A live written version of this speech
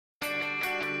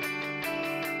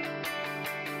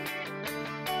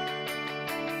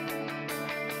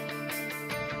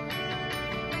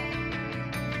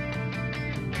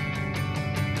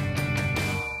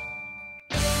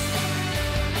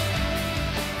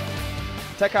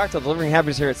Tech Cocktail, delivering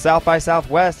happiness here at South by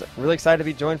Southwest. Really excited to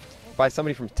be joined by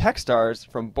somebody from TechStars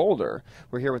from Boulder.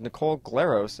 We're here with Nicole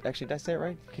Glaros. Actually, did I say it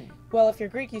right? Well, if you're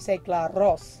Greek, you say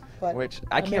Glaros. Which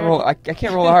I can't roll. I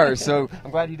can't roll R's, so I'm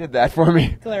glad you did that for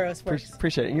me. Glaros works.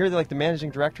 Appreciate it. And you're like the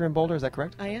managing director in Boulder, is that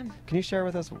correct? I am. Can you share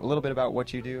with us a little bit about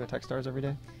what you do at TechStars every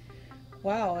day?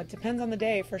 Wow, it depends on the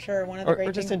day for sure. One of the great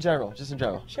or just things, in general. Just in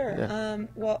general. Sure. Yeah.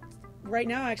 Well, right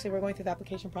now actually we're going through the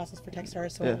application process for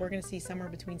TechStars, so we're going to see somewhere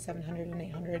between 700 and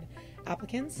 800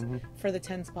 applicants for the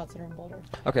 10 spots that are in Boulder.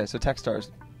 Okay, so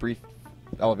TechStars, brief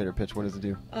elevator pitch. What does it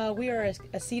do? We are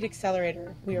a seed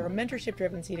accelerator. We are a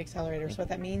mentorship-driven seed accelerator. So what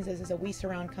that means is that we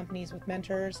surround companies with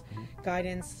mentors,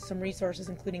 guidance, some resources,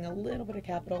 including a little bit of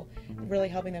capital, really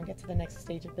helping them get to the next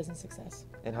stage of business success.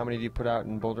 And how many do you put out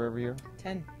in Boulder every year?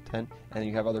 10. 10? And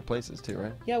you have other places too,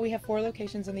 right? Yeah, we have 4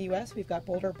 locations in the U.S. We've got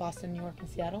Boulder, Boston, New York, and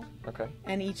Seattle. Okay.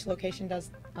 And each location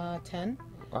does 10,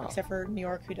 except for New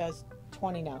York, who does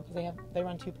 20 now, because they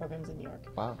run 2 programs in New York.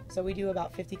 Wow. So we do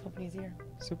about 50 companies a year.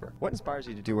 Super. What inspires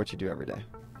you to do what you do every day?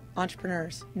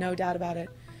 Entrepreneurs, no doubt about it.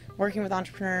 Working with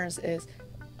entrepreneurs is,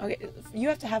 okay, you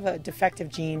have to have a defective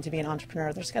gene to be an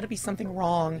entrepreneur. There's got to be something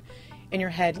wrong in your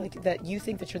head, like that you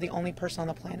think that you're the only person on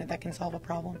the planet that can solve a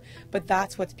problem. But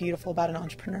that's what's beautiful about an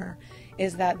entrepreneur,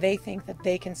 is that they think that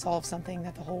they can solve something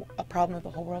that a problem that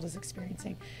the whole world is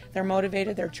experiencing. They're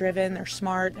motivated, they're driven, they're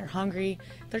smart, they're hungry.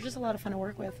 They're just a lot of fun to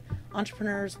work with.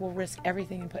 Entrepreneurs will risk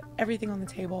everything and put everything on the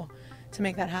table to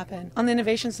make that happen. On the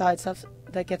innovation side, stuff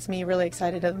that gets me really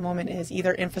excited at the moment is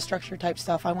either infrastructure type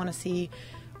stuff. I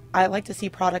like to see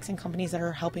products and companies that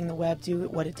are helping the web do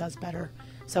what it does better.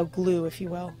 So glue, if you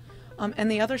will.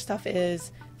 And the other stuff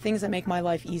is things that make my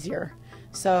life easier.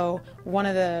 So one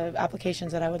of the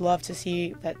applications that I would love to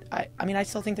see that, I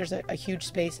still think there's a huge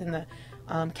space in the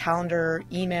calendar,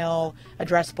 email,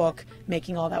 address book,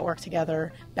 making all that work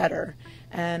together better.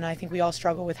 And I think we all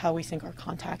struggle with how we sync our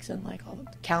contacts and like all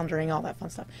the calendaring, all that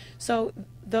fun stuff. So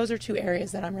those are 2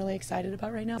 areas that I'm really excited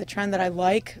about right now. The trend that I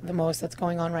like the most that's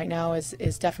going on right now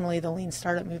is definitely the lean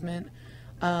startup movement.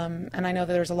 And I know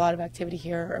that there's a lot of activity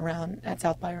here at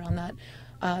South by around that.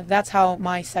 That's how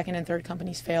my second and third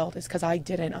companies failed, is because I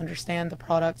didn't understand the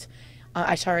product.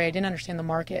 I didn't understand the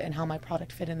market and how my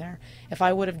product fit in there. If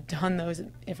I would have done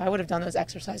those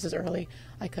exercises early,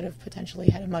 I could have potentially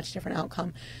had a much different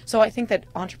outcome. So I think that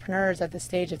entrepreneurs at this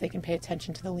stage, if they can pay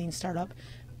attention to the lean startup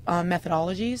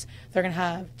methodologies, they're going to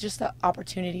have just the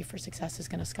opportunity for success is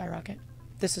going to skyrocket.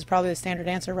 This is probably the standard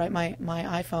answer, right? My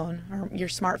iPhone or your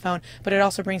smartphone, but it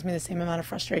also brings me the same amount of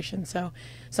frustration. So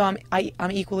I'm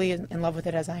equally in love with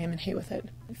it as I am in hate with it.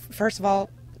 First of all,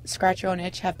 scratch your own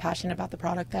itch, have passion about the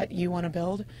product that you want to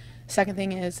build. Second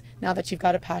thing is, now that you've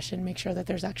got a passion, make sure that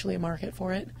there's actually a market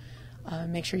for it.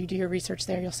 Make sure you do your research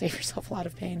there. You'll save yourself a lot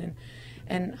of pain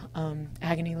and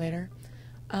agony later.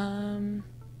 Let's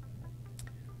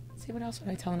see, what else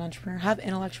would I tell an entrepreneur? Have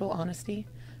intellectual honesty.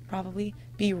 Probably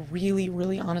be really,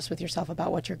 really honest with yourself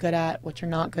about what you're good at, what you're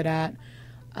not good at.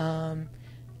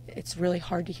 It's really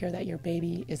hard to hear that your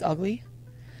baby is ugly.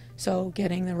 So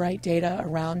getting the right data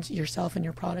around yourself and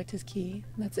your product is key.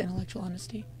 That's intellectual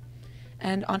honesty.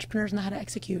 And entrepreneurs know how to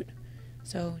execute.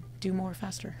 So do more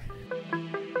faster.